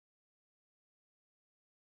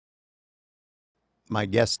My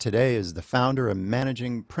guest today is the founder and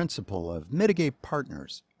managing principal of Mitigate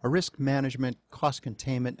Partners, a risk management, cost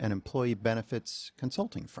containment, and employee benefits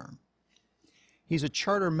consulting firm. He's a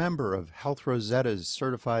charter member of Health Rosetta's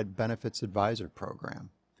Certified Benefits Advisor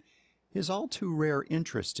program. His all too rare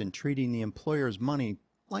interest in treating the employer's money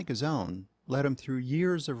like his own led him through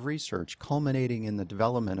years of research, culminating in the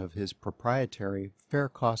development of his proprietary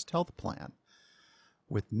Faircost Health Plan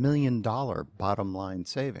with million-dollar bottom-line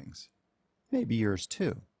savings. Maybe yours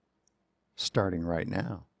too, starting right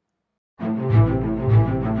now.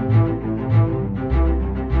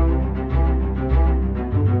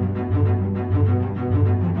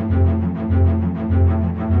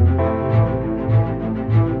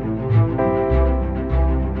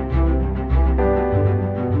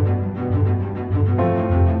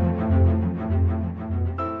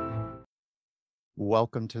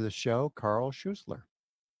 Welcome to the show, Carl Schuessler.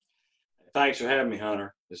 Thanks for having me,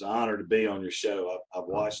 Hunter. It's an honor to be on your show. I've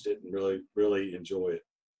watched it and really enjoy it.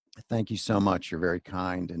 Thank you so much. You're very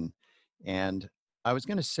kind. And I was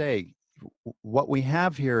going to say, what we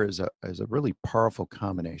have here is a really powerful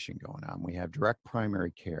combination going on. We have direct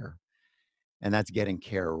primary care, and that's getting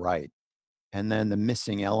care right. And then the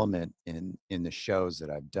missing element in the shows that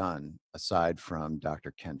I've done, aside from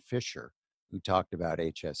Dr. Ken Fisher, who talked about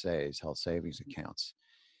HSAs, health savings accounts,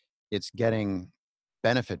 it's getting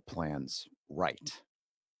benefit plans right,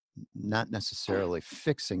 not necessarily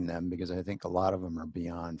fixing them, because I think a lot of them are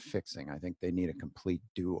beyond fixing. I think they need a complete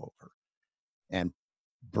do-over, and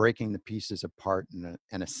breaking the pieces apart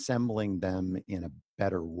and assembling them in a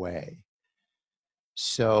better way.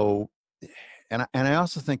 So, and I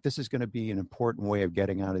also think this is going to be an important way of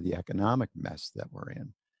getting out of the economic mess that we're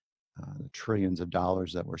in, the trillions of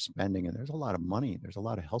dollars that we're spending, and there's a lot of money, there's a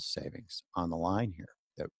lot of health savings on the line here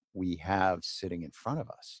that we have sitting in front of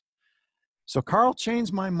us. So Carl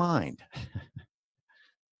changed my mind.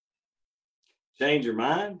 Change your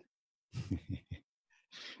mind?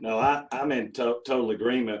 No, I'm in total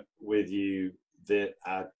agreement with you that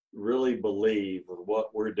I really believe with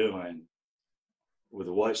what we're doing, with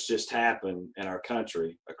what's just happened in our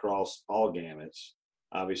country across all gamuts,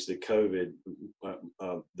 obviously COVID,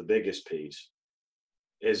 the biggest piece,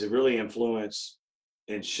 is it really influenced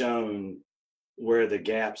and shown where the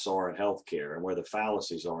gaps are in healthcare and where the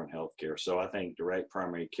fallacies are in healthcare. So I think direct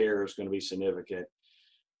primary care is going to be significant.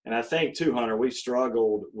 And I think too, Hunter, we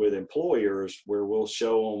struggled with employers where we'll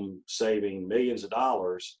show them saving millions of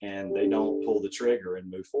dollars and they don't pull the trigger and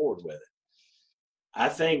move forward with it. I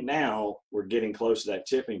think now we're getting close to that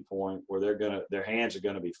tipping point where their hands are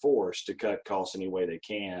going to be forced to cut costs any way they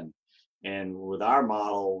can. And with our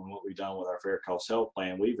model and what we've done with our Faircost Health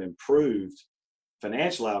Plan, we've improved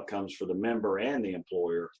financial outcomes for the member and the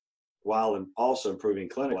employer, while also improving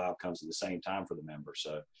clinical outcomes at the same time for the member.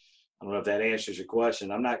 So I don't know if that answers your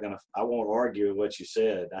question. I won't argue with what you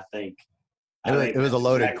said. I think it was a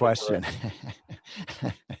loaded question.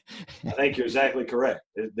 I think you're exactly correct.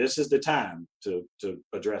 This is the time to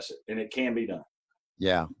address it, and it can be done.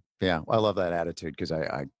 Yeah. Well, I love that attitude, because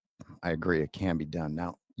I agree it can be done.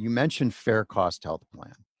 Now, you mentioned Faircost Health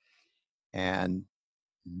Plan, and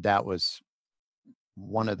that was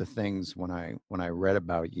one of the things when I read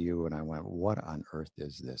about you, and I went, what on earth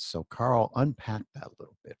is this? So Carl, unpack that a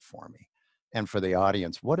little bit for me. And for the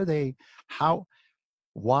audience,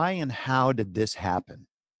 why and how did this happen?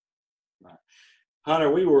 Right.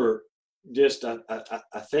 Hunter, we were just, I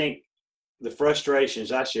think the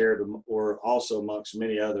frustrations I shared were also amongst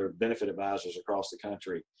many other benefit advisors across the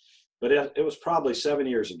country. But it was probably 7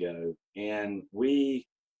 years ago, and we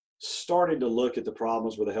started to look at the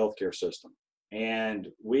problems with the healthcare system. And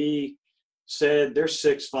we said there's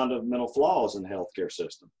 6 fundamental flaws in the healthcare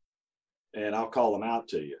system, and I'll call them out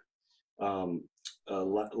to you.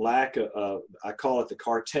 Lack of, I call it the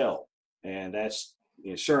cartel, and that's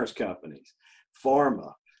the insurance companies,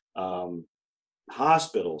 pharma,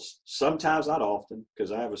 hospitals. Sometimes, not often,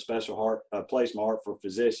 because I have a special place in my heart for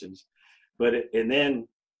physicians. And then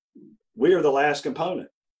we are the last component.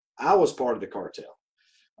 I was part of the cartel.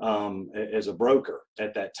 As a broker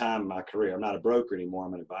at that time in my career. I'm not a broker anymore,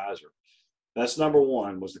 I'm an advisor. That's number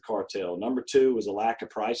 1, was the cartel. Number 2 was a lack of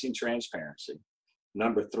pricing transparency.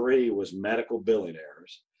 Number 3 was medical billing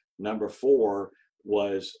errors. Number 4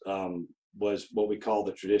 was what we call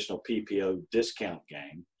the traditional PPO discount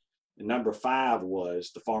game. And number 5 was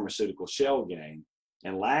the pharmaceutical shell game.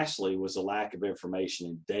 And lastly was the lack of information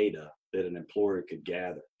and data that an employer could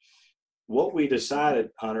gather. What we decided,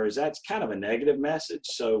 Hunter, is that's kind of a negative message.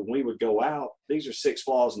 So when we would go out, these are 6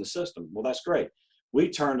 flaws in the system. Well, that's great. We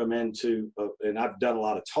turned them into, and I've done a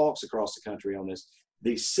lot of talks across the country on this,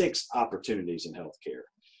 these 6 opportunities in healthcare.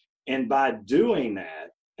 And by doing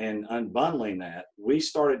that and unbundling that, we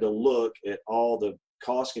started to look at all the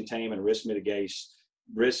cost containment, risk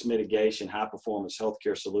mitigation, high performance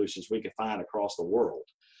healthcare solutions we could find across the world.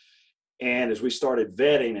 And as we started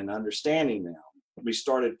vetting and understanding them, we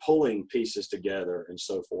started pulling pieces together and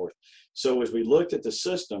so forth. So as we looked at the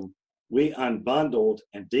system, we unbundled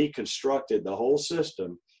and deconstructed the whole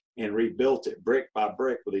system and rebuilt it brick by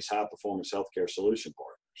brick with these high performance healthcare solution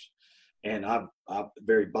partners. And the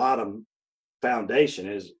very bottom foundation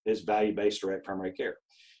is value-based direct primary care.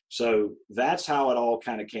 So that's how it all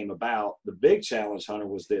kind of came about. The big challenge, Hunter,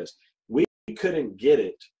 was this: we couldn't get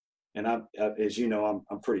it. And as you know,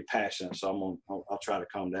 I'm pretty passionate, so I'll try to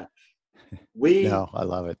calm down. No, I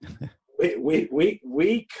love it.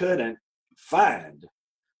 We couldn't find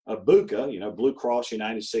a BUCA, Blue Cross,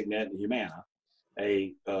 United, Signet, and Humana,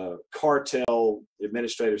 a cartel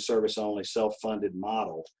administrative service only self-funded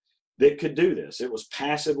model that could do this. It was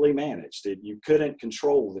passively managed. You couldn't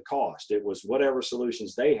control the cost. It was whatever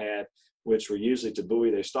solutions they had, which were usually to buoy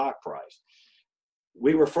their stock price.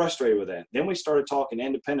 We were frustrated with that. Then we started talking to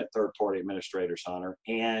independent third-party administrators, Hunter,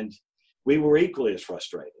 and we were equally as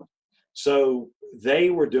frustrated. So they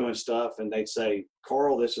were doing stuff and they'd say,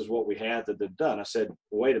 Carl, this is what we had that they've done. I said,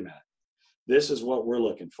 wait a minute, this is what we're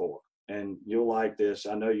looking for. And you'll like this.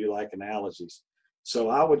 I know you like analogies. So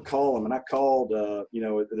I would call them, and I called, the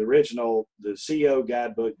CEO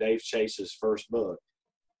guidebook, Dave Chase's first book.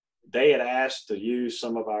 They had asked to use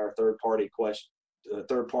some of our third-party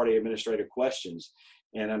administrative questions.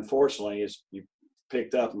 And unfortunately, as you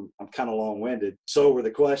picked up, I'm kind of long-winded. So were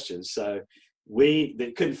the questions. So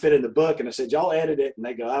they couldn't fit in the book. And I said, y'all edit it. And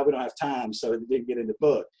they go, we don't have time. So it didn't get in the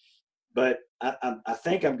book. But I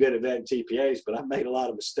think I'm good at vetting TPAs, but I've made a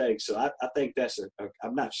lot of mistakes. So I think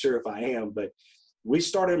I'm not sure if I am, but we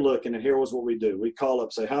started looking, and here was what we do. We call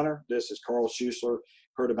up, say, Hunter, this is Carl Schuessler,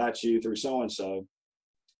 heard about you through so-and-so.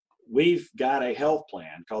 We've got a health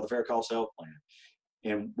plan called the Faircost Health Plan.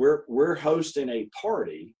 And we're hosting a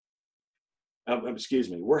party.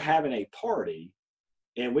 We're having a party,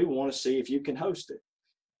 and we want to see if you can host it.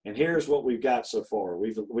 And here's what we've got so far.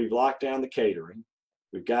 We've locked down the catering.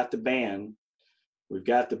 We've got the band. We've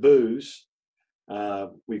got the booze.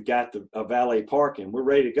 We've got the valet parking. We're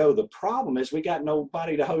ready to go. The problem is we got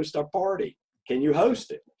nobody to host our party. Can you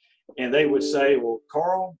host it? And they would say, well,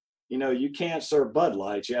 Carl, you can't serve Bud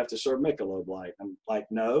Lights. You have to serve Michelob Light. I'm like,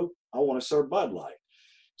 no, I want to serve Bud Light.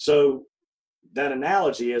 So that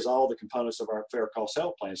analogy is all the components of our Faircost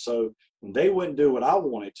Health Plan. So they wouldn't do what I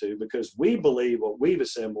wanted to, because we believe what we've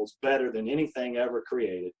assembled is better than anything ever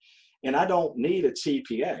created. And I don't need a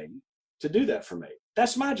TPA to do that for me.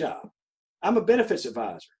 That's my job. I'm a benefits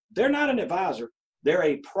advisor. They're not an advisor. They're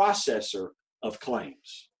a processor of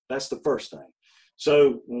claims. That's the first thing.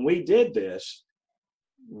 So when we did this,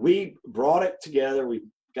 we brought it together.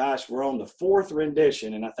 We're on the fourth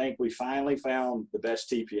rendition, and I think we finally found the best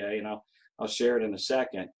TPA, and I'll share it in a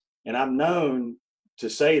second. And I'm known to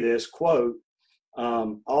say this, quote,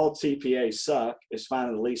 all TPAs suck. It's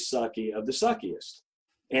finding the least sucky of the suckiest.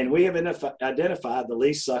 And we have identified the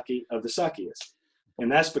least sucky of the suckiest. And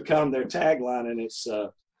that's become their tagline.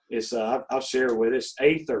 And I'll share with us,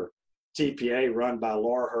 Aether TPA, run by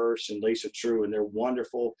Laura Hirsch and Lisa True, and they're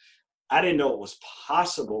wonderful. I didn't know it was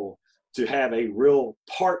possible to have a real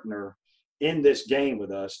partner in this game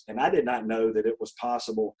with us, and I did not know that it was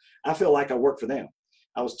possible. I feel like I work for them.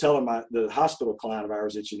 I was telling the hospital client of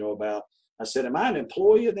ours that you know about, I said, am I an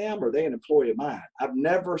employee of them or are they an employee of mine? I've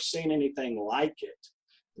never seen anything like it.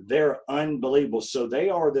 They're unbelievable. So they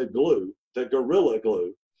are the glue, the gorilla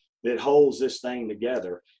glue that holds this thing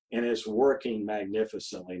together, and it's working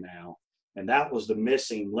magnificently now. And that was the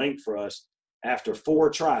missing link for us. After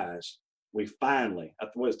 4 tries, we finally,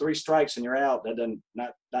 was 3 strikes and you're out. That doesn't,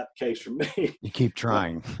 not the case for me. You keep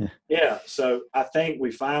trying. Yeah. So I think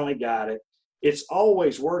we finally got it. It's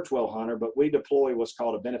always worked well, Hunter, but we deploy what's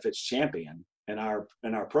called a benefits champion in our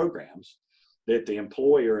programs, that the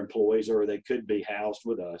employees, or they could be housed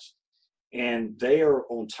with us. And they are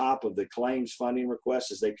on top of the claims funding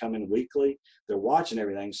requests as they come in weekly. They're watching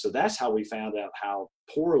everything. So that's how we found out how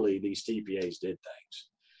poorly these TPAs did things.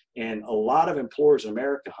 And a lot of employers in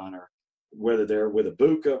America, Hunter, whether they're with a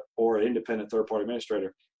BUCA or an independent third-party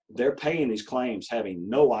administrator, they're paying these claims having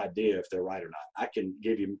no idea if they're right or not. I can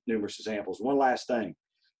give you numerous examples. One last thing.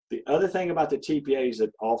 The other thing about the TPAs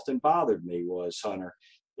that often bothered me was, Hunter,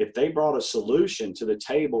 if they brought a solution to the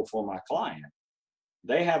table for my client,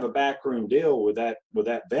 they have a backroom deal with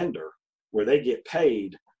that vendor where they get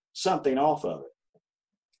paid something off of it.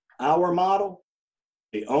 Our model,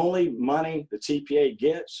 the only money the TPA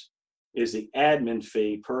gets is the admin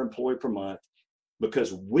fee per employee per month.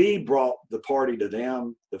 because we brought the party to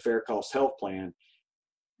them, the Faircost Health Plan.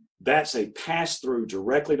 That's a pass-through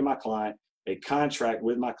directly to my client, a contract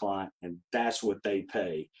with my client, and that's what they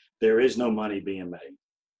pay. There is no money being made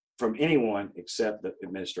from anyone except the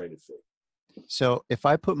administrative fee. So if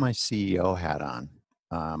I put my CEO hat on,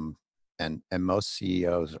 and most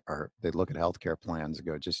CEOs they look at healthcare plans and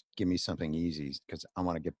go, just give me something easy because I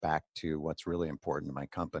want to get back to what's really important to my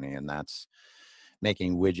company, and that's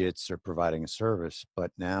making widgets or providing a service.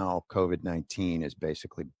 But now COVID-19 is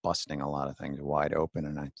basically busting a lot of things wide open,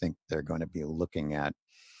 and I think they're going to be looking at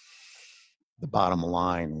the bottom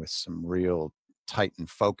line with some real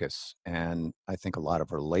tightened focus. And I think a lot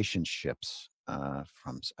of relationships I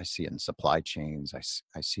see it in supply chains,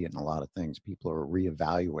 I see it in a lot of things. People are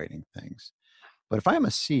reevaluating things. But if I'm a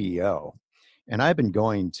CEO and I've been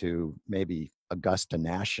going to maybe Augusta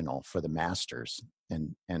National for the Masters,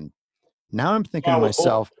 and now I'm thinking to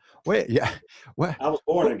myself, wait, yeah, what? I was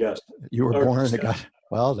born in Augusta. You were born in Augusta.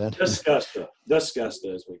 Well, then. Disgusta,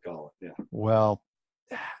 as we call it. Yeah. Well,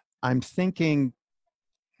 I'm thinking,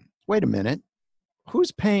 wait a minute,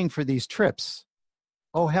 who's paying for these trips?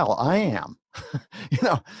 Oh, hell, I am.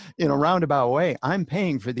 In a roundabout way, I'm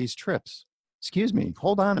paying for these trips. Excuse me,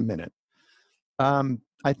 hold on a minute.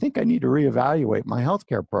 I think I need to reevaluate my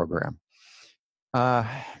healthcare program.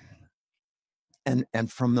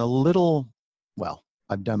 And from the little, well,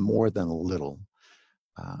 I've done more than a little.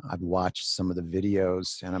 I've watched some of the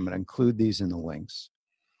videos, and I'm going to include these in the links.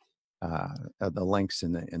 The links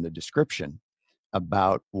in the description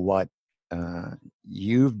about what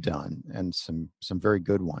you've done, and some very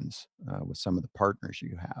good ones with some of the partners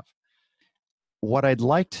you have. What I'd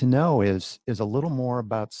like to know is a little more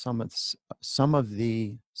about some of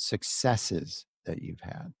the successes that you've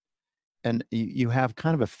had. And you have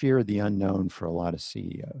kind of a fear of the unknown for a lot of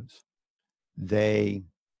CEOs. They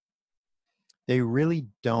really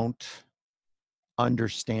don't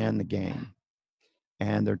understand the game,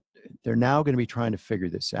 and they're now going to be trying to figure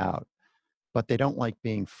this out. But they don't like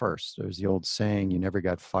being first. There's the old saying, you never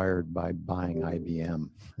got fired by buying IBM.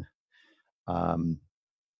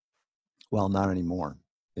 Well, not anymore.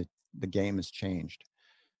 The game has changed.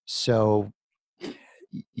 So,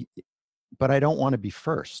 but I don't want to be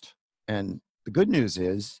first. And the good news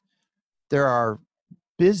is there are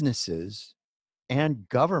businesses and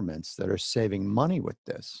governments that are saving money with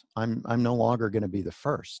this. I'm no longer going to be the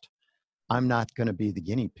first. I'm not going to be the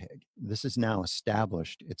guinea pig. This is now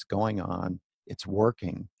established. It's going on. It's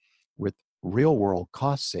working with real world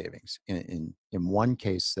cost savings. In one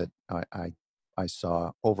case that I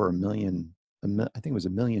saw, over $1 million, I think it was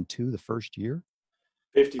 $1.2 million the first year.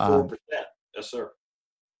 54%. Yes, sir.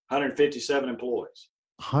 157 employees.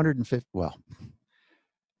 150. Well,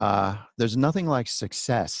 there's nothing like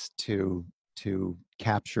success to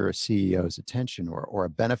capture a CEO's attention, or a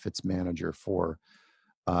benefits manager for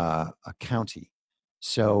a county.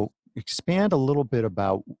 So expand a little bit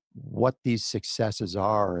about what these successes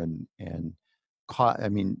are, and I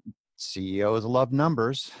mean, CEOs love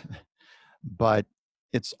numbers, but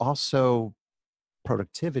it's also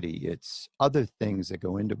productivity. It's other things that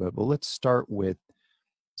go into it. But let's start with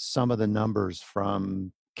some of the numbers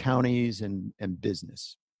from counties and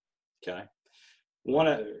business. Okay.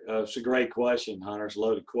 It's a great question, Hunter. It's a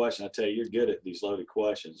loaded question. I tell you, you're good at these loaded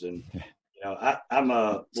questions. And I'm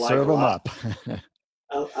like serve them up.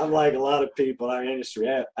 I'm like a lot of people in our industry.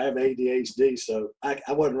 I have ADHD, so I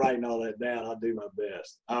wasn't writing all that down. I'll do my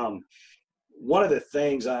best. One of the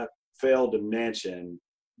things I failed to mention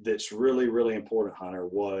that's really, really important, Hunter,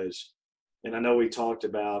 was, and I know we talked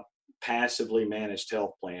about passively managed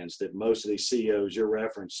health plans that most of these CEOs you're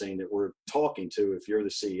referencing that we're talking to, if you're the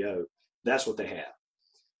CEO, that's what they have.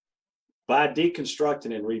 By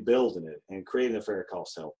deconstructing and rebuilding it and creating the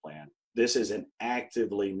Faircost Health Plan, this is an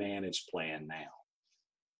actively managed plan now.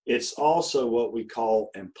 It's also what we call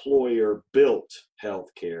employer-built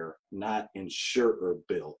healthcare, not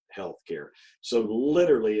insurer-built healthcare. So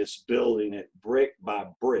literally, it's building it brick by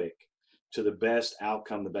brick to the best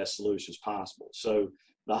outcome, the best solutions possible. So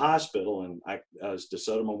the hospital, and it's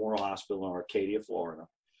DeSoto Memorial Hospital in Arcadia, Florida,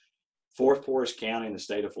 fourth poorest county in the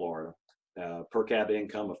state of Florida, per capita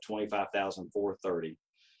income of $25,430.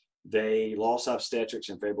 They lost obstetrics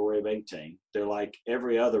in February of 18. They're like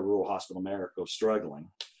every other rural hospital in America, struggling.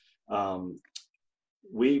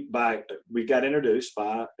 We got introduced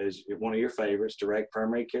by, as one of your favorites, direct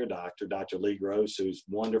primary care doctor, Dr. Lee Gross, who's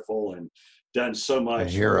wonderful and done so much. A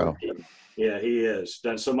hero. Yeah, he is.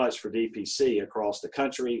 Done so much for DPC across the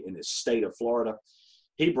country in the state of Florida.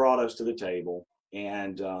 He brought us to the table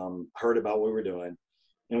and heard about what we were doing,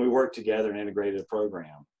 and we worked together and integrated a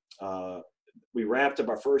program. we wrapped up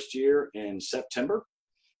our first year in September,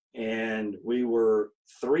 and we were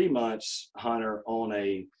 3 months, Hunter, on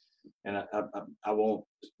and I won't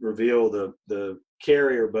reveal the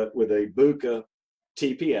carrier, but with a Buca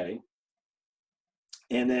TPA,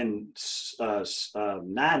 and then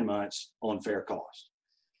 9 months on Faircost.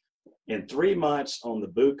 In 3 months on the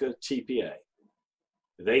Buca TPA,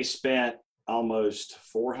 they spent almost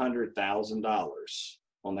 $400,000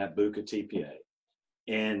 on that Buca TPA.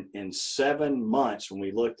 And in 7 months, when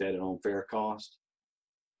we looked at it on Faircost,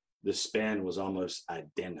 the spend was almost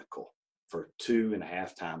identical for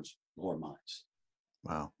 2.5 times more months.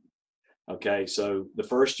 Wow. Okay, so the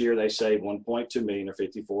first year they saved 1.2 million, or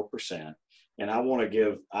 54%. And I want to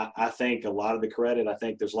give, I think, a lot of the credit. I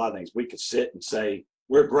think there's a lot of things we could sit and say,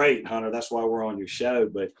 we're great, Hunter, that's why we're on your show.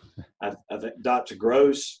 But I think Dr.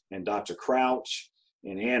 Gross and Dr. Crouch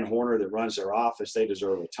and Ann Horner that runs their office, they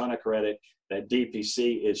deserve a ton of credit. That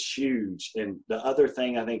DPC is huge. And the other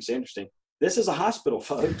thing I think is interesting, this is a hospital,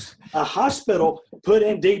 folks. A hospital put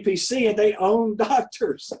in DPC and they own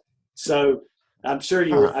doctors. So I'm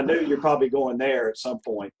sure I knew you're probably going there at some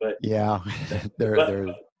point, but yeah,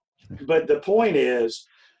 but the point is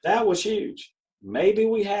that was huge. Maybe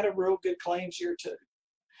we had a real good claims year too.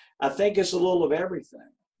 I think it's a little of everything,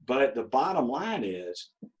 but the bottom line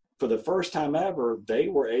is, for the first time ever, they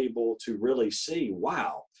were able to really see,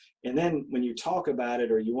 wow. And then when you talk about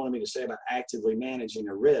it, or you wanted me to say about actively managing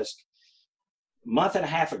a risk, a month and a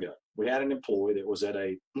half ago, we had an employee that was at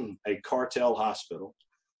a cartel hospital,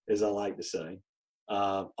 as I like to say,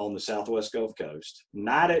 on the Southwest Gulf Coast,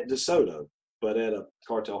 not at DeSoto, but at a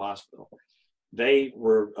cartel hospital. They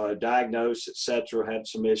were diagnosed, et cetera, had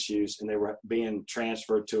some issues, and they were being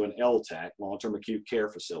transferred to an LTAC, long-term acute care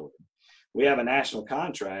facility. We have a national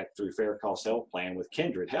contract through Faircost Health Plan with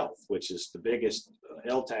Kindred Health, which is the biggest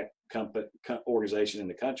LTAC organization in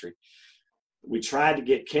the country. We tried to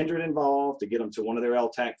get Kindred involved to get them to one of their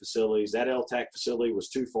LTAC facilities. That LTAC facility was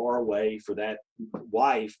too far away for that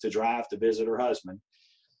wife to drive to visit her husband.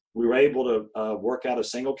 We were able to work out a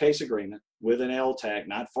single case agreement with an LTAC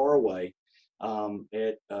not far away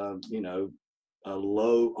at a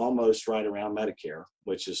low, almost right around Medicare,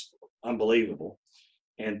 which is unbelievable.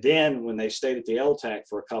 And then when they stayed at the LTAC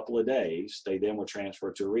for a couple of days, they then were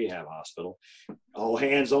transferred to a rehab hospital. All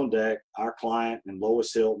hands on deck. Our client and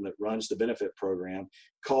Lois Hilton that runs the benefit program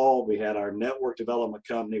called. We had our network development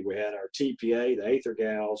company. We had our TPA, the Aether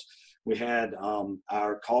Gals. We had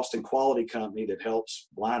our cost and quality company that helps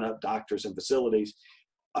line up doctors and facilities.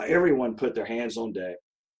 Everyone put their hands on deck.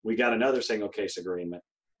 We got another single case agreement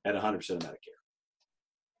at 100% of Medicare.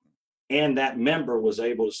 And that member was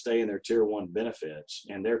able to stay in their tier 1 benefits,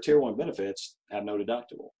 and their tier 1 benefits have no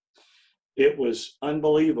deductible. It was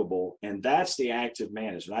unbelievable. And that's the active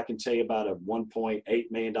management. I can tell you about a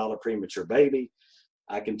 $1.8 million premature baby.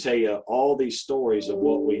 I can tell you all these stories of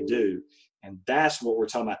what we do. And that's what we're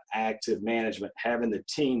talking about, active management, having the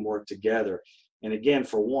team work together. And again,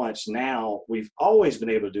 for once, now we've always been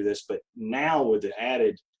able to do this, but now with the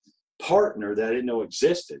added partner that I didn't know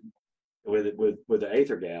existed with the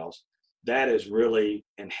Aether Gals, that has really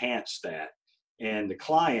enhanced that. And the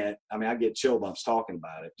client, I mean, I get chill bumps talking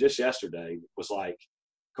about it. Just yesterday was like,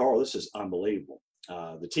 Carl, this is unbelievable.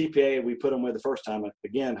 The TPA we put them with the first time,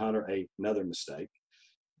 again, Hunter, another mistake.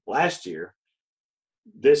 Last year,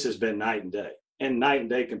 this has been night and day. And night and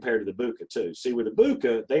day compared to the Buca too. See, with the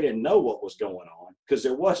Buca, they didn't know what was going on because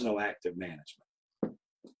there was no active management.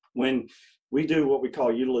 When we do what we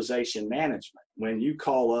call utilization management, when you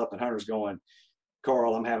call up and Hunter's going,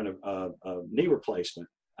 Carl, I'm having a knee replacement.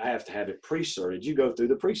 I have to have it pre-certed. You go through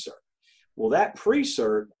the pre-cert. Well, that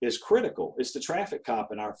pre-cert is critical. It's the traffic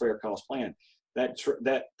cop in our Faircost plan.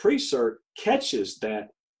 That pre-cert catches that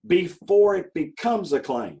before it becomes a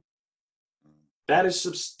claim. That is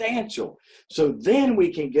substantial. So then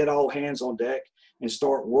we can get all hands on deck and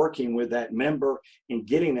start working with that member and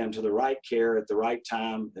getting them to the right care at the right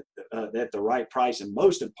time, at the right price, and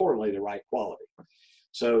most importantly, the right quality.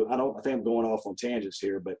 So I think I'm going off on tangents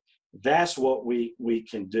here, but that's what we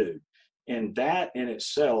can do. And that in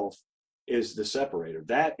itself is the separator.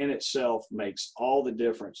 That in itself makes all the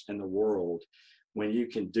difference in the world when you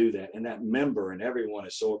can do that. And that member and everyone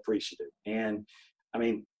is so appreciative. And I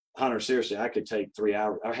mean, Hunter, seriously, I could take 3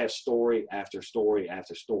 hours. I have story after story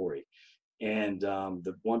after story. And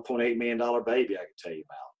the $1.8 million baby I could tell you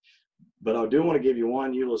about. But I do want to give you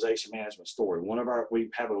one utilization management story. We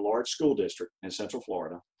have a large school district in Central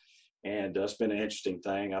Florida, and it's been an interesting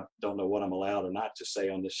thing. I don't know what I'm allowed or not to say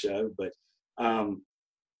on this show, but the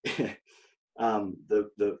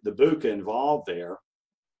Buca involved there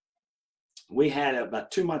we had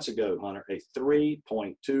about 2 months ago, Hunter, a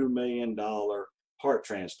 $3.2 million heart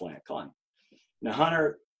transplant claim. Now,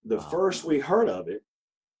 Hunter, the first we heard of it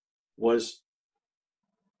was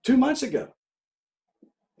 2 months ago.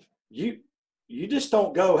 You just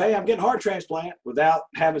don't go, hey, I'm getting heart transplant without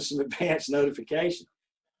having some advance notification.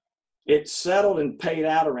 It settled and paid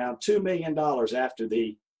out around $2 million after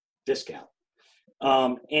the discount.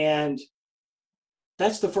 And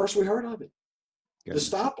that's the first we heard of it. Goodness. The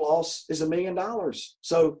stop loss is $1 million.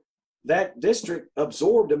 So that district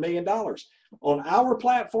absorbed $1 million. On our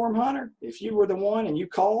platform, Hunter, if you were the one and you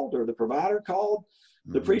called or the provider called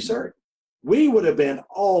the pre-cert, we would have been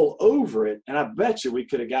all over it. And I bet you we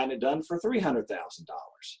could have gotten it done for $300,000.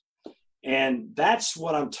 And that's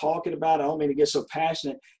what I'm talking about. I don't mean to get so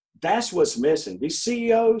passionate. That's what's missing. These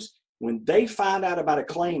CEOs, when they find out about a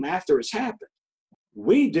claim after it's happened,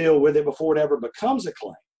 we deal with it before it ever becomes a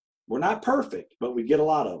claim. We're not perfect, but we get a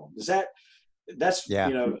lot of them. That's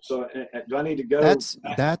so do I need to go?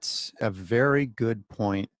 That's a very good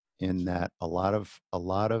point, in that a lot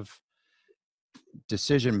of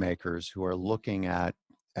decision makers who are looking at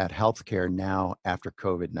healthcare now after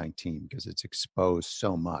COVID-19, because it's exposed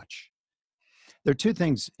so much. There are two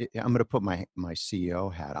things. I'm going to put my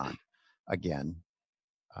CEO hat on again.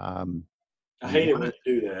 I hate it when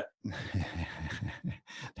you do that.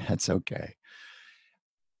 That's okay.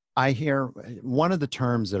 I hear one of the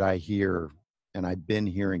terms that I hear, and I've been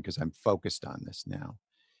hearing because I'm focused on this now,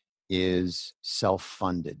 is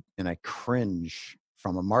self-funded. And I cringe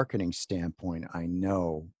from a marketing standpoint. I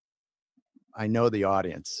know the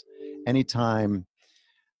audience. Anytime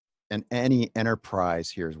any enterprise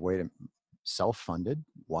hears, wait a minute, self-funded?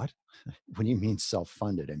 What? What do you mean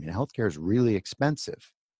self-funded? I mean, healthcare is really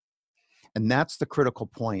expensive. And that's the critical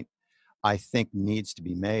point I think needs to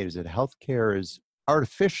be made, is that healthcare is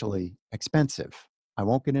artificially expensive. I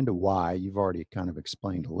won't get into why. You've already kind of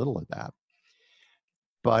explained a little of that.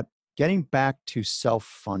 But getting back to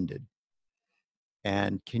self-funded,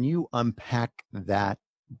 and can you unpack that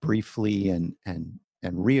briefly and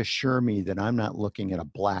reassure me that I'm not looking at a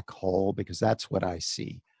black hole, because that's what I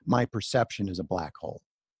see. My perception is a black hole.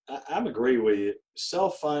 I agree with you.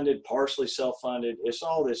 Self-funded, partially self-funded, it's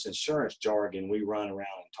all this insurance jargon we run around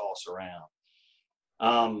and toss around.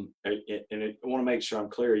 And I want to make sure I'm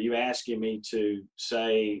clear. Are you asking me to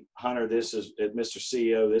say, Hunter, this is, Mr.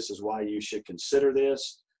 CEO, this is why you should consider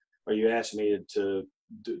this? Or are you asking me to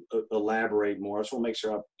elaborate more? I just want to make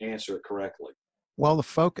sure I answer it correctly. Well,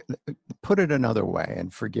 put it another way,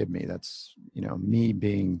 and forgive me, that's,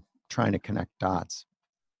 me trying to connect dots.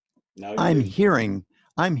 No, I'm hearing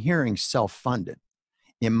self-funded.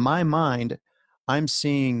 In my mind, I'm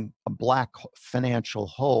seeing a black financial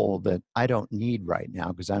hole that I don't need right now,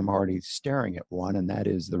 because I'm already staring at one, and that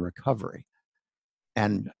is the recovery.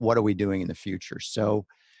 And what are we doing in the future? So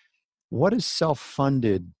what does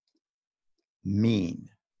self-funded mean?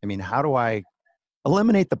 I mean, how do I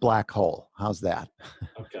eliminate the black hole? How's that?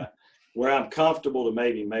 Okay. Where I'm comfortable to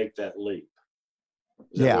maybe make that leap.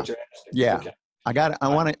 Is that what you're asking? Yeah. Okay.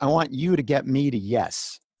 I want you to get me to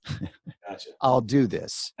yes. Gotcha. I'll do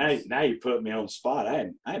this. Now you put me on the spot. I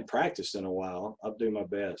hadn't practiced in a while. I'll do my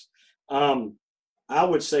best. I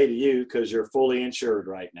would say to you, because you're fully insured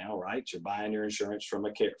right now, right? You're buying your insurance from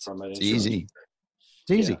an insurance. It's easy.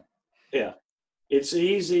 It's easy. Yeah. It's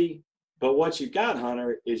easy. But what you got,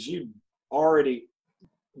 Hunter, is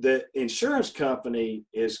the insurance company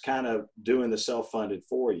is kind of doing the self-funded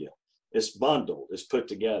for you. It's bundled. It's put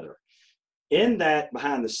together. In that,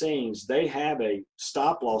 behind the scenes, they have a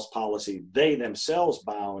stop loss policy they themselves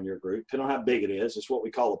buy on your group, depending on how big it is. It's what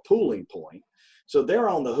we call a pooling point. So they're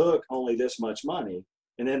on the hook only this much money,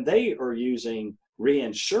 and then they are using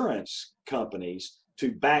reinsurance companies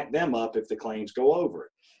to back them up if the claims go over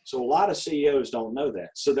it. So a lot of CEOs don't know that.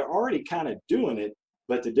 So they're already kind of doing it,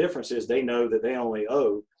 but the difference is they know that they only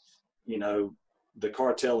owe, the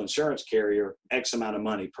cartel insurance carrier X amount of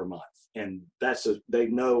money per month. And they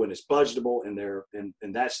know, and it's budgetable,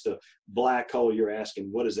 and that's the black hole you're asking,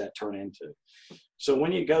 what does that turn into? So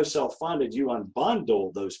when you go self-funded, you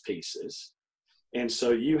unbundle those pieces. And so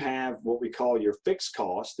you have what we call your fixed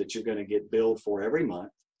cost that you're going to get billed for every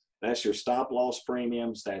month. That's your stop loss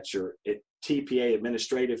premiums. That's your TPA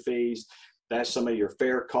administrative fees. That's some of your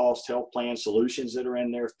Faircost Health Plan solutions that are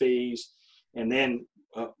in their fees. And then,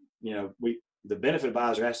 the benefit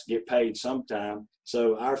advisor has to get paid sometime.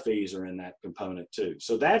 So our fees are in that component too.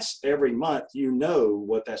 So that's every month,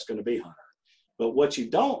 what that's going to be, Hunter. But what you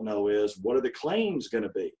don't know is, what are the claims going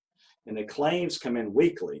to be? And the claims come in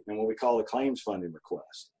weekly, and what we call a claims funding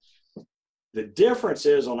request. The difference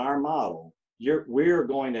is, on our model, we're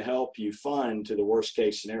going to help you fund to the worst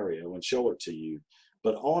case scenario and show it to you.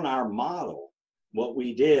 But on our model, what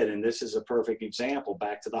we did, and this is a perfect example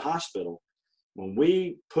back to the hospital, when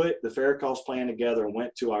we put the Faircost plan together and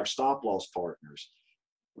went to our stop loss partners,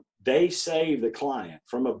 they saved the client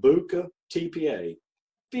from a BUCA TPA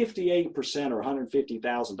 58% or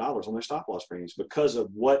 $150,000 on their stop loss premiums because of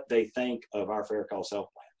what they think of our Faircost Health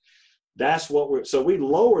Plan. That's what so we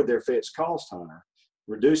lowered their fixed cost, Hunter,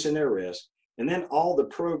 reducing their risk. And then all the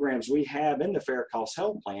programs we have in the Faircost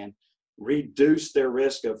Health Plan reduce their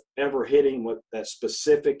risk of ever hitting what that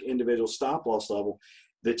specific individual stop loss level.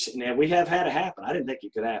 Now we have had it happen. I didn't think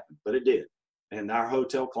it could happen, but it did. And our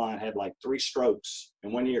hotel client had like 3 strokes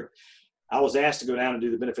in 1 year. I was asked to go down and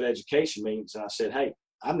do the benefit education meetings. And I said, hey,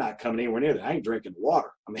 I'm not coming anywhere near that. I ain't drinking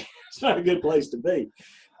water. I mean, it's not a good place to be.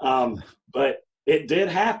 But it did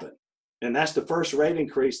happen. And that's the first rate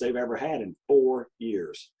increase they've ever had in 4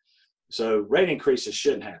 years. So rate increases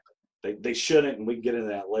shouldn't happen. They shouldn't, and we can get into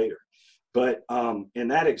that later. But in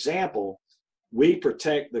that example, we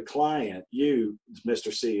protect the client, you, Mr.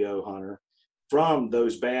 CEO Hunter, from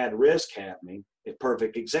those bad risks happening. A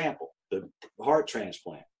perfect example, the heart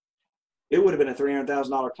transplant. It would have been a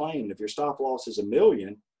 $300,000 claim. If your stop loss is $1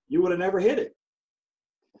 million, you would have never hit it.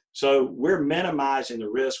 So we're minimizing the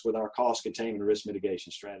risk with our cost containment and risk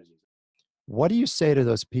mitigation strategies. What do you say to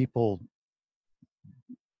those people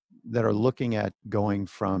that are looking at going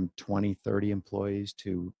from 20, 30 employees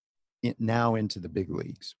to now into the big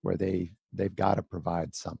leagues where they've got to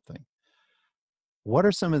provide something? What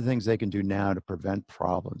are some of the things they can do now to prevent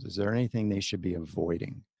problems? Is there anything they should be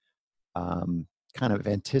avoiding? Kind of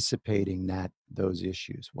anticipating those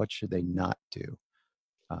issues. What should they not do?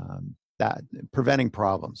 That preventing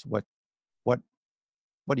problems. What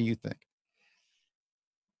do you think?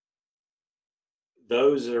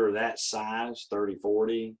 Those that are that size, 30,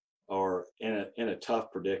 40, are in a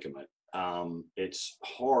tough predicament. It's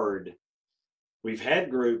hard. We've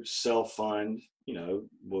had groups self-fund,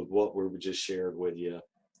 with what we just shared with you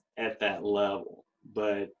at that level,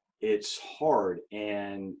 but it's hard.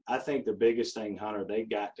 And I think the biggest thing, Hunter, they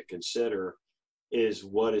got to consider is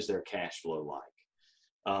what is their cash flow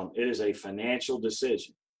like? It is a financial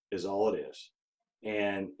decision is all it is.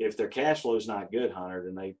 And if their cash flow is not good, Hunter,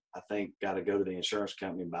 then they, I think, got to go to the insurance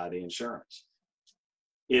company and buy the insurance.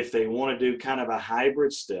 If they want to do kind of a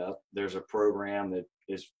hybrid step, there's a program that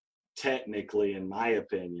is technically, in my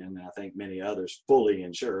opinion, and I think many others, fully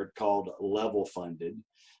insured, called level funded.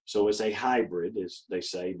 So it's a hybrid, as they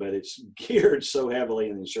say, but it's geared so heavily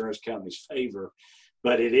in the insurance company's favor,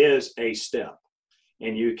 but it is a step.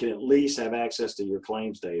 And you can at least have access to your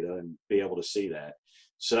claims data and be able to see that.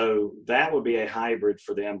 So that would be a hybrid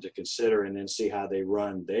for them to consider and then see how they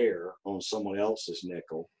run there on someone else's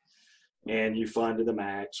nickel. And you fund to the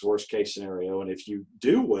max, worst case scenario. And if you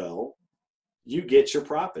do well, you get your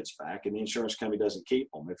profits back and the insurance company doesn't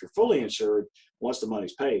keep them. If you're fully insured, once the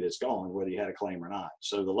money's paid, it's gone, whether you had a claim or not.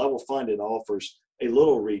 So the level funded offers a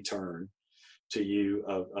little return to you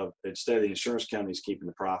of instead of the insurance companies keeping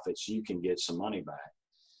the profits, you can get some money back.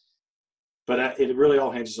 But it really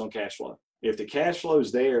all hinges on cash flow. If the cash flow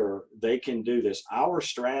is there, they can do this. Our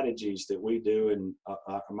strategies that we do and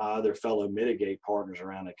my other fellow mitigate partners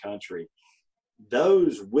around the country,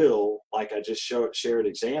 those will, like I just shared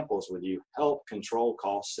examples with you, help control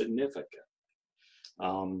costs significantly.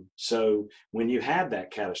 So when you have that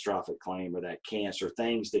catastrophic claim or that cancer,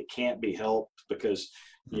 things that can't be helped because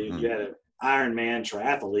you had an Ironman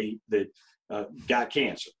triathlete that got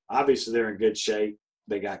cancer. Obviously, they're in good shape.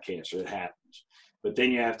 They got cancer. It happens. But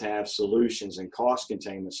then you have to have solutions and cost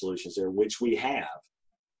containment solutions there, which we have,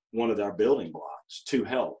 one of our building blocks to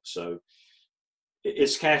help. So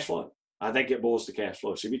it's cash flow. I think it boils to cash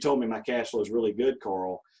flow. So if you told me my cash flow is really good,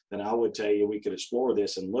 Carl, then I would tell you we could explore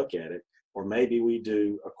this and look at it. Or maybe we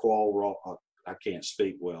do a crawl, I can't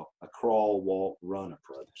speak well, a crawl, walk, run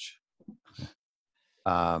approach.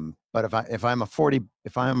 But if I'm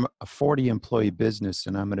a 40 employee business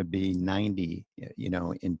and I'm going to be 90,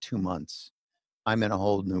 in 2 months, I'm in a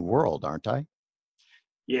whole new world, aren't I?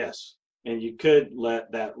 Yes. And you could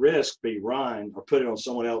let that risk be run or put it on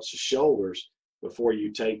someone else's shoulders before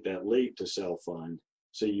you take that leap to self-fund.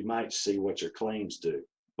 So you might see what your claims do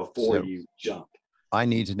before you jump. I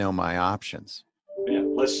need to know my options. Yeah.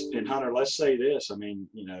 Hunter, let's say this. I mean,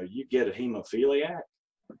 you get a hemophiliac,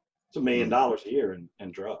 it's $1 million a year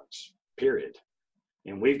in drugs, period.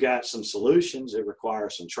 And we've got some solutions that require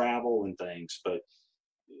some travel and things, but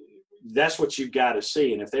that's what you've got to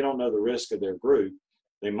see. And if they don't know the risk of their group,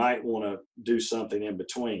 they might want to do something in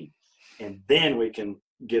between. And then we can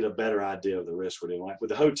get a better idea of the risk we're doing. Like with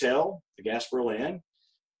the hotel, the Gasparilla Inn,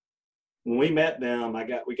 when we met them,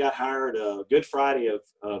 we got hired Good Friday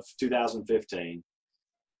of 2015.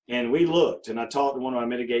 And we looked, and I talked to one of my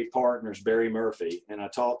mitigate partners, Barry Murphy, and I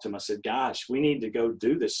talked to him. I said, gosh, we need to go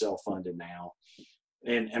do this self-funded now.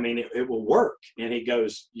 And I mean, it will work. And he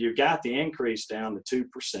goes, you got the increase down to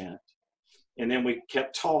 2%. And then we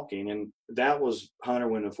kept talking. And that was, Hunter,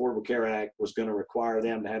 when the Affordable Care Act was going to require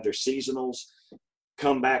them to have their seasonals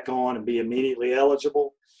come back on and be immediately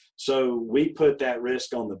eligible. So we put that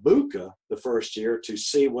risk on the BUCA the first year to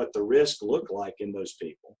see what the risk looked like in those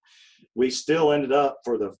people. We still ended up,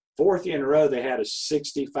 for the fourth year in a row, they had a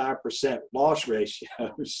 65% loss ratio.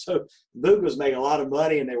 So BUCA was making a lot of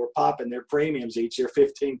money, and they were popping their premiums each year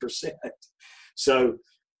 15%. So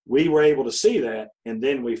we were able to see that, and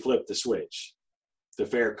then we flipped the switch to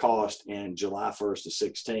Faircost in July 1st of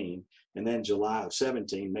 16. And then July of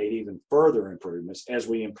 17 made even further improvements as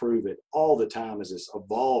we improve it all the time, as it's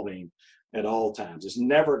evolving at all times. It's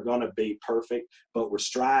never going to be perfect, but we're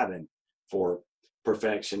striving for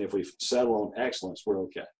perfection. If we settle on excellence, we're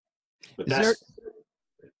okay. But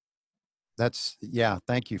yeah,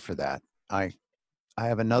 thank you for that. I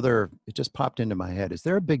have another, it just popped into my head. Is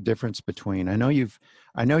there a big difference between, I know you've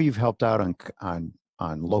helped out on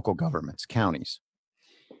local governments, counties.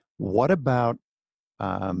 What about,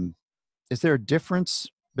 is there a difference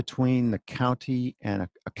between the county and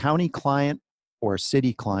a county client or a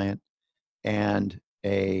city client and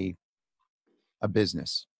a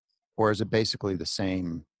business? Or is it basically the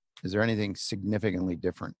same? Is there anything significantly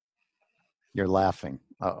different? You're laughing.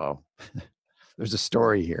 Uh-oh. There's a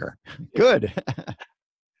story here. Good.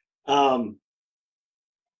 I'll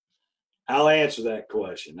answer that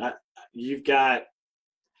question. I'm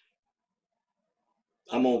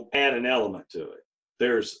going to add an element to it.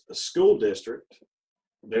 There's a school district,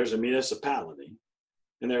 there's a municipality,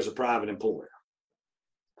 and there's a private employer.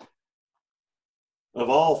 Of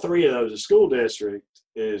all three of those, the school district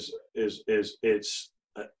is it's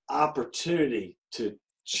an opportunity to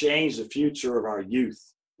change the future of our youth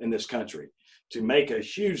in this country, to make a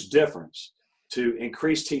huge difference, to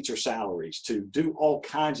increase teacher salaries, to do all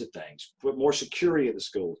kinds of things, put more security at the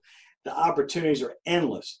schools. The opportunities are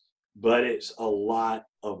endless, but it's a lot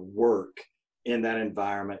of work in that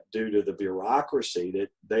environment due to the bureaucracy that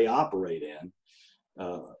they operate in.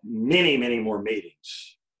 Many, many more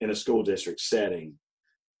meetings in a school district setting.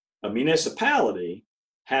 A municipality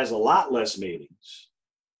has a lot less meetings,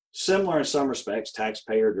 similar in some respects,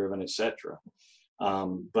 taxpayer driven, etc.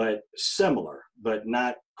 But similar, but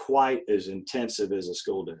not quite as intensive as a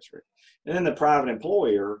school district. And then the private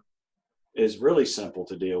employer is really simple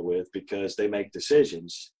to deal with because they make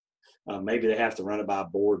decisions. Maybe they have to run it by a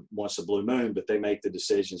board once a blue moon, but they make the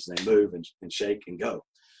decisions and they move and shake and go.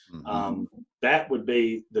 Mm-hmm. That would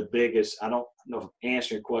be the biggest. I don't know if I'm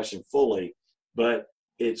answering your question fully, but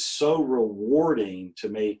it's so rewarding to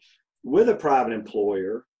me with a private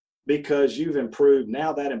employer because you've improved.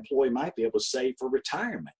 Now that employee might be able to save for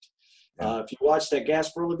retirement. If you watch that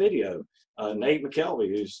Gasparilla video, Nate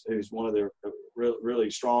McKelvey, who's one of their really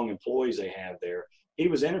strong employees they have there, he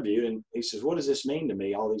was interviewed and he says, what does this mean to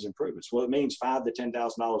me, all these improvements? Well, it means $5,000 to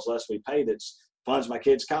 $10,000 less we pay that funds my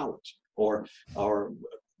kids' college, or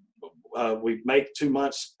we make 2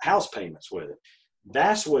 months house payments with it.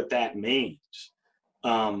 That's what that means.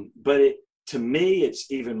 But to me, it's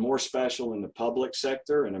even more special in the public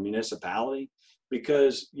sector and a municipality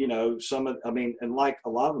because, and like a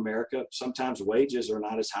lot of America, sometimes wages are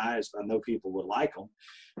not as high as I know people would like them.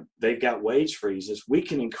 They've got wage freezes. We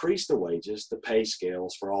can increase the wages, the pay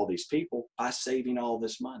scales for all these people by saving all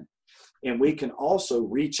this money. And we can also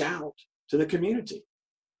reach out to the community,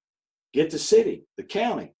 get the city, the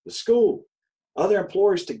county, the school, other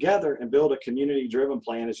employers together and build a community-driven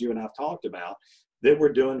plan, as you and I've talked about, that we're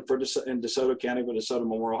doing in DeSoto County with DeSoto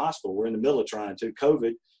Memorial Hospital. We're in the middle of trying to.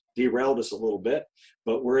 COVID derailed us a little bit,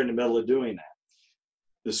 but we're in the middle of doing that.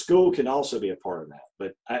 The school can also be a part of that.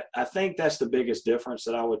 But I think that's the biggest difference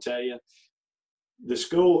that I would tell you. The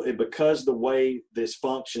school, because the way this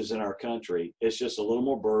functions in our country, it's just a little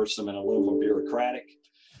more burdensome and a little more bureaucratic.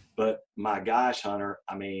 But my gosh, Hunter,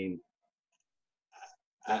 I mean,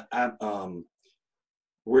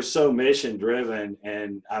 we're so mission driven,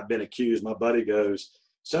 and I've been accused. My buddy goes,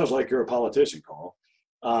 sounds like you're a politician, Carl,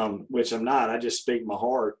 which I'm not. I just speak my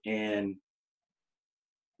heart. And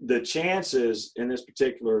the chances in this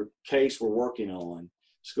particular case we're working on,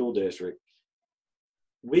 school district,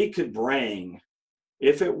 we could bring,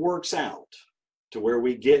 if it works out to where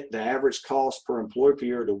we get the average cost per employee per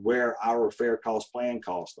year to where our Faircost plan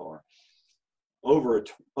costs are, over a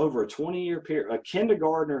 20-year period, a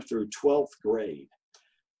kindergartner through 12th grade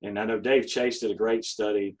And I know Dave Chase did a great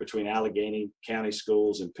study between Allegheny County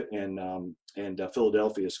schools and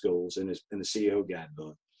Philadelphia schools in the CEO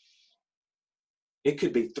guidebook. It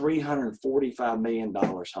could be $345 million,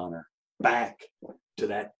 Hunter, back to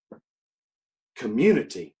that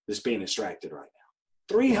community that's being extracted right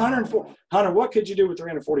now. Hunter, what could you do with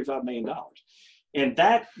 $345 million? And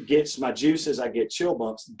that gets my juices. I get chill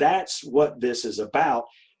bumps. That's what this is about.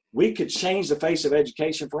 We could change the face of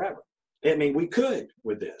education forever. I mean, we could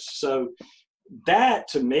with this. So that,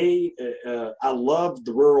 to me, I love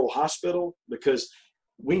the rural hospital because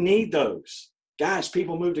we need those. Guys,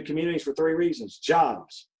 people move to communities for 3 reasons: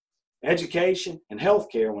 jobs, education, and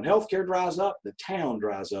healthcare. When healthcare dries up, the town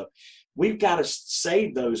dries up. We've got to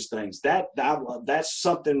save those things. That's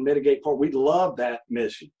something mitigate part. We love that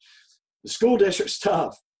mission. The school district's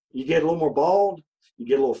tough. You get a little more bald, you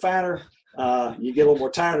get a little fatter, you get a little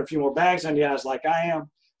more tired, a few more bags on your eyes like I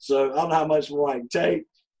am. So I don't know how much more I can take,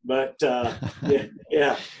 but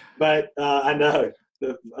yeah. But I know.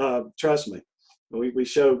 Trust me. We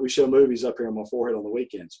show movies up here on my forehead on the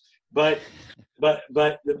weekends. But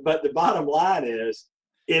the bottom line is,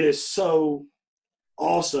 it is so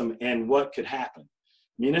awesome. And what could happen?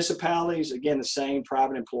 Municipalities, again, the same,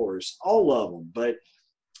 private employers, all of them. But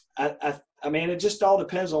I mean, it just all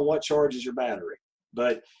depends on what charges your battery.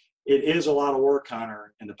 But it is a lot of work,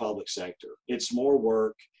 Hunter, in the public sector. It's more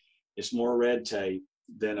work. It's more red tape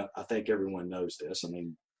than I think everyone knows this. I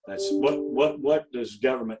mean, that's what does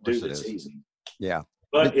government do that's easy? Yeah.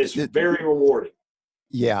 But it's very rewarding.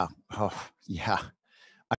 Yeah. Oh, yeah.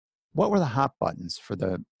 What were the hot buttons for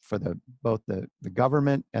both the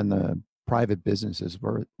government and the private businesses?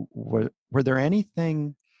 Were there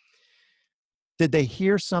anything? Did they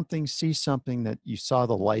hear something, see something that you saw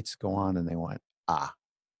the lights go on and they went,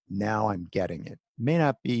 now I'm getting it? May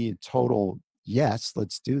not be a total yes,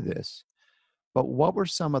 let's do this. But what were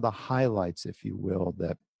some of the highlights, if you will,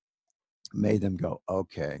 that made them go,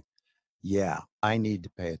 okay, yeah, I need to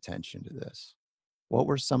pay attention to this? What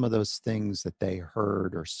were some of those things that they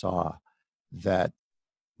heard or saw that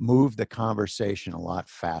moved the conversation a lot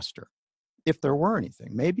faster? If there were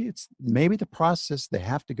anything, maybe the process, they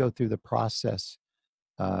have to go through the process,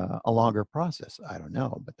 a longer process. I don't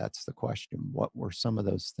know, but that's the question. What were some of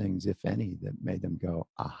those things, if any, that made them go,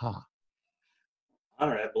 aha?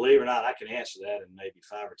 Hunter, believe it or not, I can answer that in maybe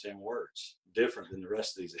 5 or 10 words, different than the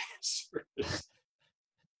rest of these answers.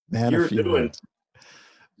 Man,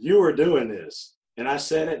 you were doing this. And I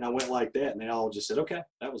said it and I went like that, and they all just said, okay,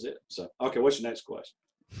 that was it. So, okay, what's your next question?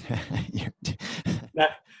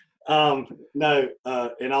 No,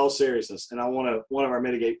 in all seriousness, and one of our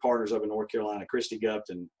Mitigate partners up in North Carolina, Christy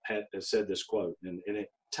Gupton, has said this quote, and it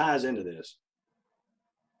ties into this.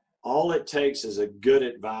 All it takes is a good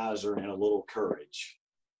advisor and a little courage.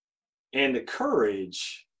 And the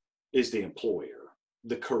courage is the employer,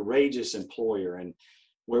 the courageous employer. And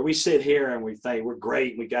where we sit here and we think we're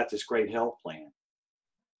great, we got this great health plan,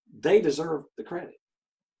 they deserve the credit.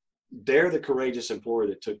 They're the courageous employer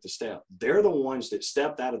that took the step. They're the ones that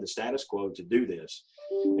stepped out of the status quo to do this.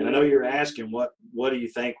 And I know you're asking, what do you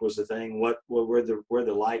think was the thing? Where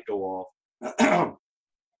the light go off?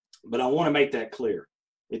 But I want to make that clear.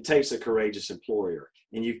 It takes a courageous employer,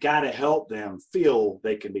 and you've got to help them feel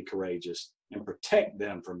they can be courageous and protect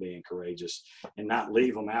them from being courageous, and not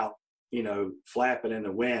leave them out, flapping in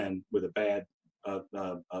the wind with a bad,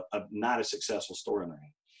 not a successful story in their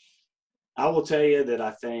hand. I will tell you that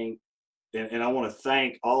I think, and I want to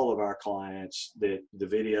thank all of our clients that the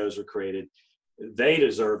videos were created. They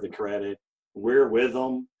deserve the credit. We're with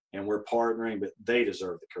them and we're partnering, but they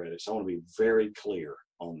deserve the credit. So I want to be very clear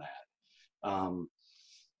on that.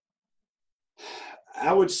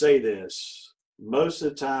 I would say this, most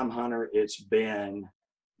of the time, Hunter, it's been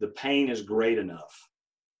the pain is great enough.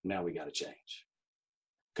 Now we got to change.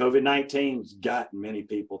 COVID-19's gotten many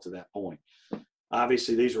people to that point.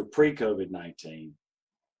 Obviously, these were pre-COVID-19.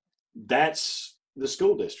 That's the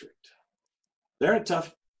school district. They're in a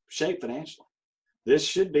tough shape financially. This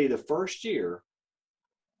should be the first year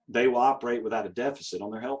they will operate without a deficit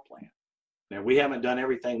on their health plan. Now, we haven't done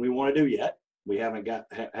everything we want to do yet. We haven't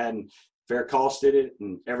hadn't Faircost did it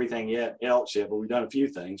and everything else yet, but we've done a few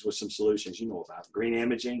things with some solutions you know about. Green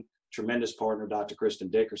Imaging, tremendous partner, Dr. Kristen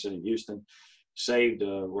Dickerson in Houston,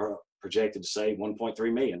 we're projected to save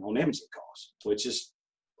 $1.3 million on imaging costs,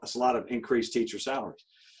 that's a lot of increased teacher salaries.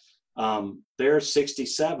 They're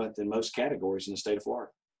 67th in most categories in the state of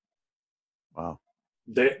Florida. Wow.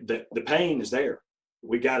 The pain is there.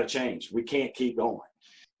 We got to change. We can't keep going.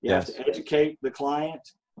 You have to educate the client,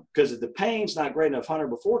 because if the pain's not great enough, Hunter,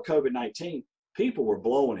 before COVID-19, people were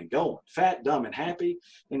blowing and going, fat, dumb, and happy.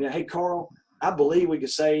 And hey, Carl, I believe we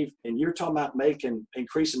could save, and you're talking about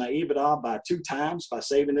increasing my EBITDA by 2 times by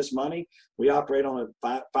saving this money. We operate on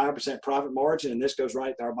a 5% profit margin, and this goes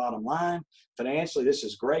right to our bottom line. Financially, this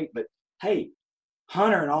is great, but hey,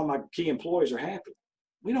 Hunter and all my key employees are happy.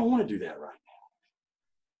 We don't want to do that right now.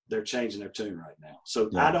 They're changing their tune right now. So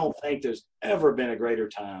Yeah. I don't think there's ever been a greater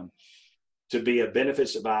time to be a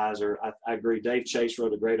benefits advisor. I agree. Dave Chase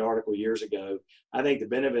wrote a great article years ago. I think the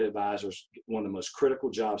benefit advisor is one of the most critical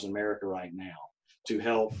jobs in America right now to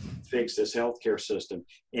help fix this healthcare system.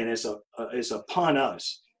 And it's upon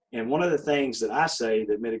us. And one of the things that I say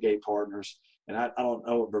that Mitigate Partners, and I don't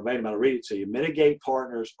know it verbatim, I'll read it to you. Mitigate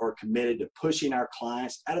Partners are committed to pushing our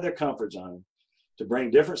clients out of their comfort zone to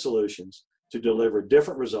bring different solutions, to deliver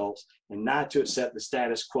different results, and not to accept the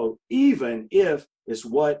status quo, even if it's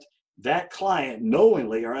what that client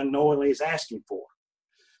knowingly or unknowingly is asking for.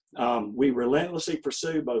 We relentlessly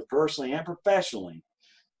pursue, both personally and professionally,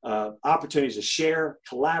 opportunities to share,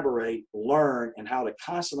 collaborate, learn, and how to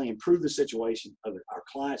constantly improve the situation of our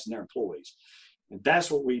clients and their employees. And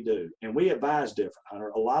that's what we do. And we advise different, Hunter.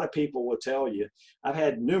 A lot of people will tell you, I've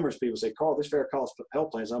had numerous people say, Carl, this Faircost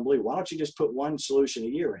Health Plan is unbelievable. Why don't you just put one solution a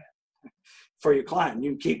year in for your client and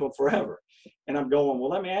you can keep them forever? And I'm going, well,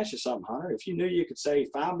 let me ask you something, Hunter. If you knew you could save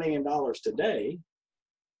 $5 million today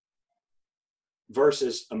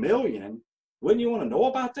versus $1 million, wouldn't you want to know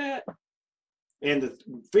about that? And the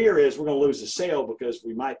fear is we're going to lose the sale because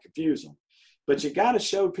we might confuse them. But you got to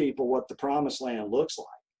show people what the promised land looks like.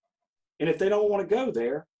 And if they don't want to go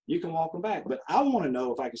there, you can walk them back. But I want to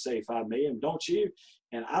know if I can save $5 million, don't you?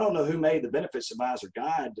 And I don't know who made the benefits advisor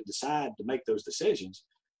guide to decide to make those decisions,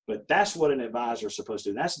 but that's what an advisor is supposed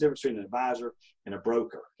to do. That's the difference between an advisor and a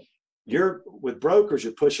broker. With brokers,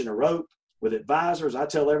 you're pushing a rope. With advisors, I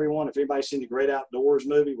tell everyone, if anybody's seen the Great Outdoors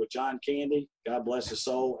movie with John Candy, God bless his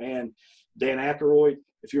soul, and Dan Aykroyd,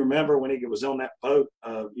 if you remember when he was on that boat,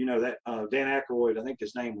 Dan Aykroyd, I think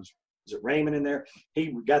his name was it Raymond in there?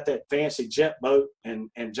 He got that fancy jet boat, and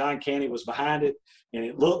John Candy was behind it, and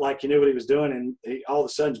it looked like he knew what he was doing, and he all of a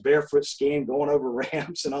sudden barefoot skiing, going over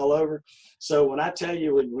ramps and all over. So when I tell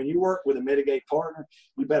you, when you work with a Mitigate partner,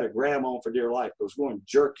 you better grab on for dear life, because we're going to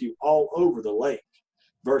jerk you all over the lake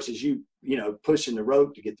versus you pushing the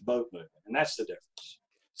rope to get the boat moving, and that's the difference.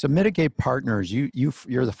 So Mitigate Partners,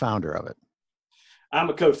 you're the founder of it. I'm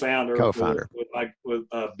a co-founder with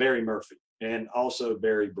Barry Murphy and also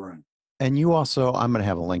Barry Broom. And you also, I'm going to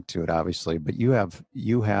have a link to it, obviously, but you have,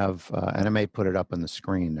 and I may put it up on the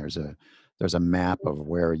screen. There's a map of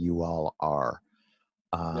where you all are.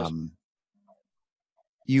 Yes.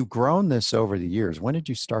 You've grown this over the years. When did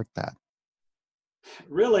you start that?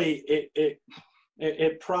 Really,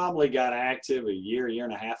 it probably got active a year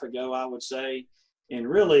and a half ago, I would say. And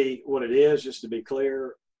really what it is, just to be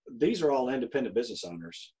clear, these are all independent business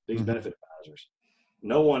owners, these benefit advisors.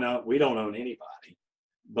 We don't own anybody,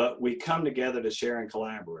 but we come together to share and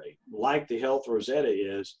collaborate. Like the Health Rosetta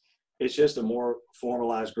is, it's just a more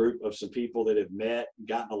formalized group of some people that have met,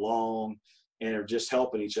 gotten along, and are just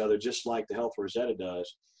helping each other, just like the Health Rosetta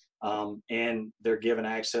does. And they're given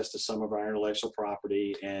access to some of our intellectual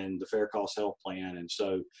property and the Faircost Health Plan. And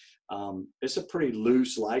so it's a pretty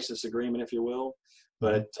loose license agreement, if you will.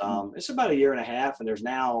 But it's about a year and a half, and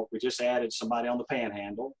we just added somebody on the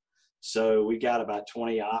Panhandle. So we got about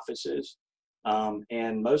 20 offices.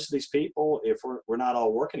 And most of these people, if we're not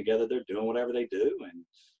all working together, they're doing whatever they do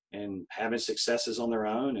and having successes on their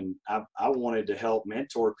own. And I wanted to help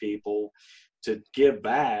mentor people to give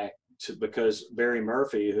back because Barry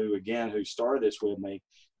Murphy, who started this with me,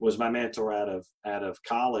 was my mentor out of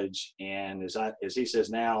college. And as he says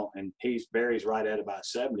now, and Barry's right at about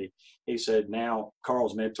 70, he said, now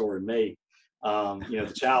Carl's mentoring me.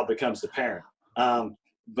 The child becomes the parent.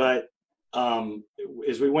 But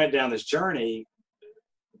as we went down this journey,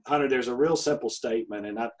 Hunter, there's a real simple statement,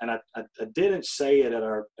 and I didn't say it at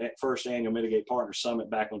our first annual Mitigate Partner Summit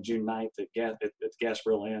back on June 9th at the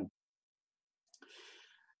Gasparilla Inn.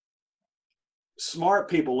 Smart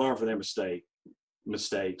people learn from their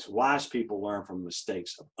mistakes. Wise people learn from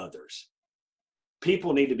mistakes of others.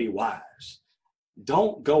 People need to be wise.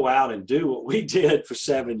 Don't go out and do what we did for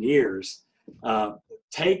 7 years.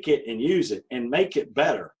 Take it and use it and make it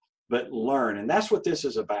better, but learn. And that's what this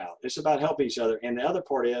is about. It's about helping each other. And the other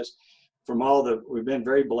part is, we've been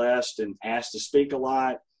very blessed and asked to speak a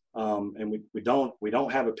lot. And we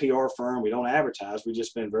don't have a PR firm. We don't advertise. We've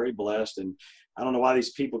just been very blessed. And I don't know why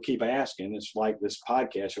these people keep asking. It's like this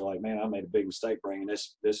podcast. You're like, man, I made a big mistake bringing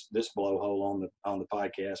this blowhole on the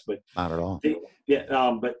podcast. But not at all.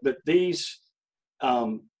 But these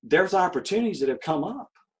there's opportunities that have come up.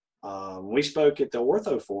 We spoke at the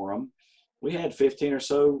Ortho Forum, we had 15 or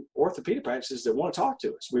so orthopedic practices that want to talk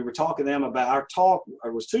to us. We were talking to them about, our talk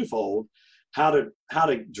was twofold: how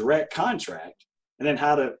to direct contract, and then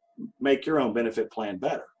how to make your own benefit plan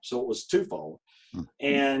better. So it was twofold.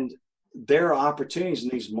 And there are opportunities in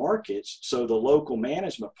these markets. So the local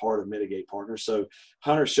management part of Mitigate Partners. So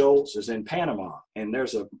Hunter Schultz is in Panama, and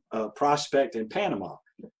there's a prospect in Panama.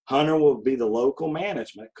 Hunter will be the local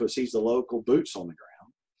management because he's the local boots on the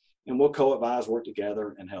ground, and we'll co-advise, work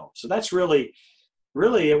together, and help. So that's really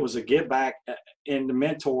it was a give back and to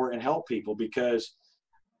mentor and help people, because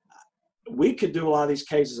we could do a lot of these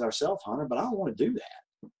cases ourselves, Hunter, but I don't want to do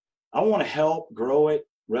that. I want to help grow it,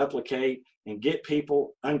 replicate, and get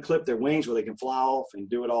people unclip their wings where they can fly off and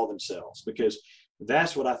do it all themselves, because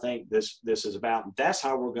that's what I think this is about. And that's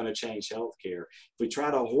how we're going to change healthcare. If we try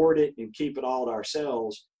to hoard it and keep it all to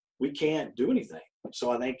ourselves, we can't do anything.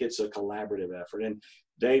 So I think it's a collaborative effort. And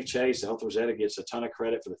Dave Chase, the Health Rosetta, gets a ton of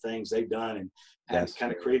credit for the things they've done and have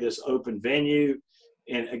kind of created this open venue.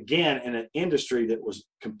 And again, in an industry that was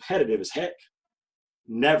competitive as heck,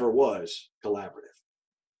 never was collaborative.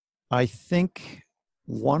 I think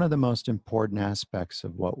one of the most important aspects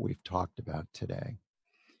of what we've talked about today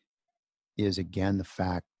is, again, the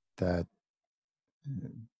fact that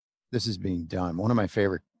this is being done. One of my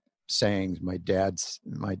favorite sayings, my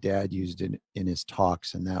dad used it in his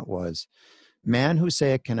talks, and that was, "Man who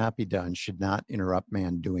say it cannot be done should not interrupt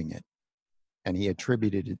man doing it." And he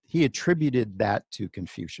attributed that to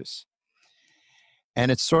Confucius.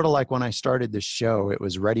 And it's sort of like when I started this show, it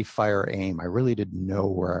was ready, fire, aim. I really didn't know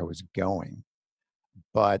where I was going.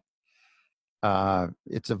 But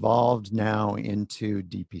it's evolved now into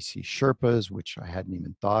DPC Sherpas, which I hadn't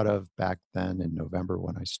even thought of back then in November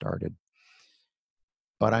when I started.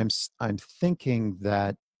 But I'm thinking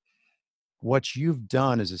that what you've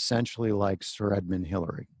done is essentially like Sir Edmund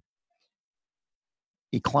Hillary.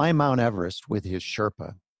 He climbed Mount Everest with his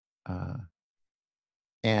Sherpa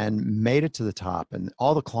and made it to the top. And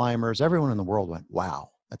all the climbers, everyone in the world went,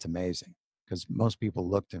 "Wow, that's amazing." Because most people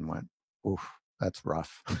looked and went, "Oof, that's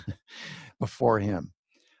rough," before him.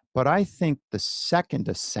 But I think the second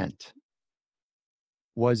ascent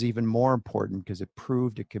was even more important because it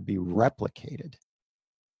proved it could be replicated.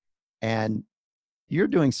 And you're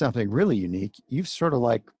doing something really unique. You've sort of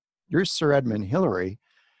like, you're Sir Edmund Hillary,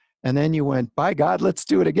 and then you went, "By God, let's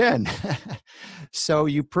do it again." So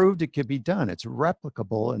you proved it could be done. It's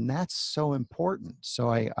replicable, and that's so important.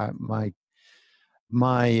 So my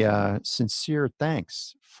sincere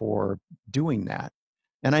thanks for doing that.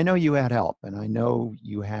 And I know you had help, and I know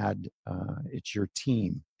you had, it's your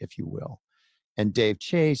team, if you will. And Dave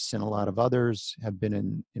Chase and a lot of others have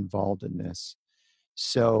been involved in this.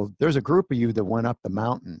 So there's a group of you that went up the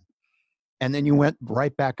mountain, and then you went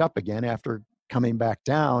right back up again after coming back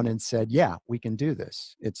down and said, "Yeah, we can do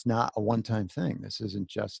this. It's not a one-time thing. This isn't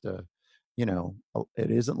just it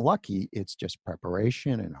isn't lucky. It's just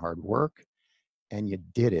preparation and hard work." And you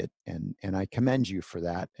did it. And I commend you for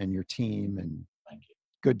that, and your team, and Thank you.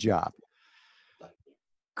 good job. Thank you.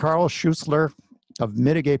 Carl Schuessler of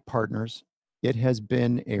Mitigate Partners, it has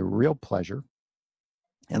been a real pleasure.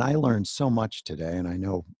 And I learned so much today, and I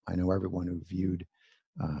know everyone who viewed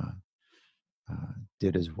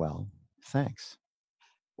did as well. Thanks.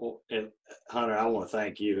 Well, and Hunter, I want to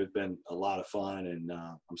thank you. It's been a lot of fun, and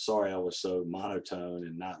I'm sorry I was so monotone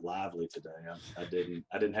and not lively today. I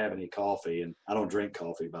didn't have any coffee, and I don't drink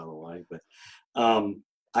coffee, by the way. But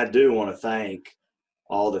I do want to thank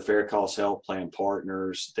all the Faircost Health Plan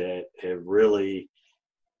partners that have really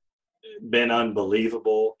been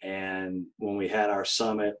unbelievable. And when we had our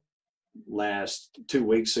summit last 2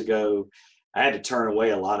 weeks ago, I had to turn away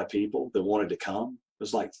a lot of people that wanted to come. It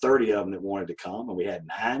was like 30 of them that wanted to come, and we had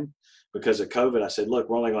 9 because of COVID. I said, "Look,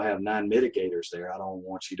 we're only going to have 9 mitigators there. I don't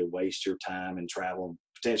want you to waste your time and travel and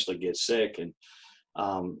potentially get sick." And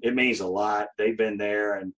it means a lot. They've been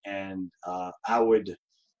there, and I would,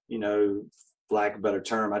 for lack of a better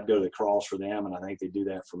term, I'd go to the cross for them, and I think they do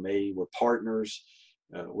that for me. We're partners.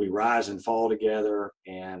 We rise and fall together.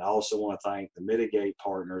 And I also want to thank the Mitigate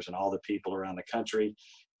partners and all the people around the country.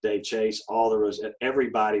 Dave Chase,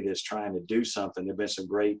 everybody that's trying to do something. There've been some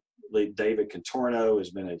great. David Contorno has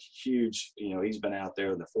been a huge, he's been out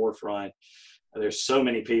there in the forefront. There's so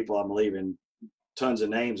many people, I'm leaving tons of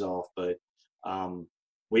names off, but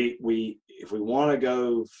if we want to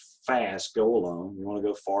go fast, go alone. We want to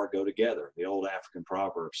go far, go together, the old African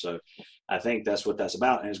proverb. So I think that's what that's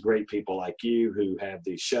about. And it's great people like you who have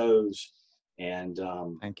these shows. And,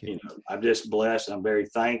 Thank you. I'm just blessed. I'm very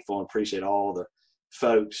thankful and appreciate all the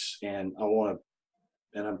folks. And I want to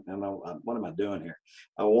what am I doing here?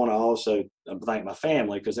 I want to also thank my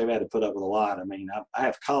family because they've had to put up with a lot. I mean, I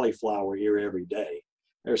have cauliflower ear every day.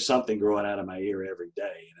 There's something growing out of my ear every day,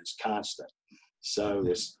 and it's constant. So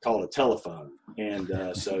it's called a telephone, and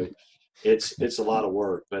so it's a lot of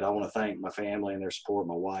work. But I want to thank my family and their support,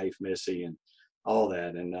 my wife Missy, and all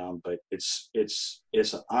that. And but it's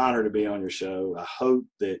an honor to be on your show. I hope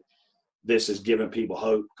that this is giving people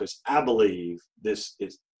hope because I believe this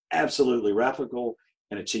is absolutely replicable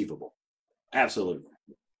and achievable. Absolutely.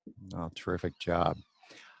 Oh, terrific job.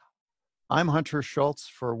 I'm Hunter Schultz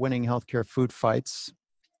for Winning Healthcare Food Fights.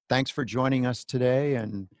 Thanks for joining us today,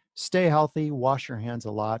 and stay healthy, wash your hands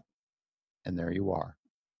a lot, and there you are.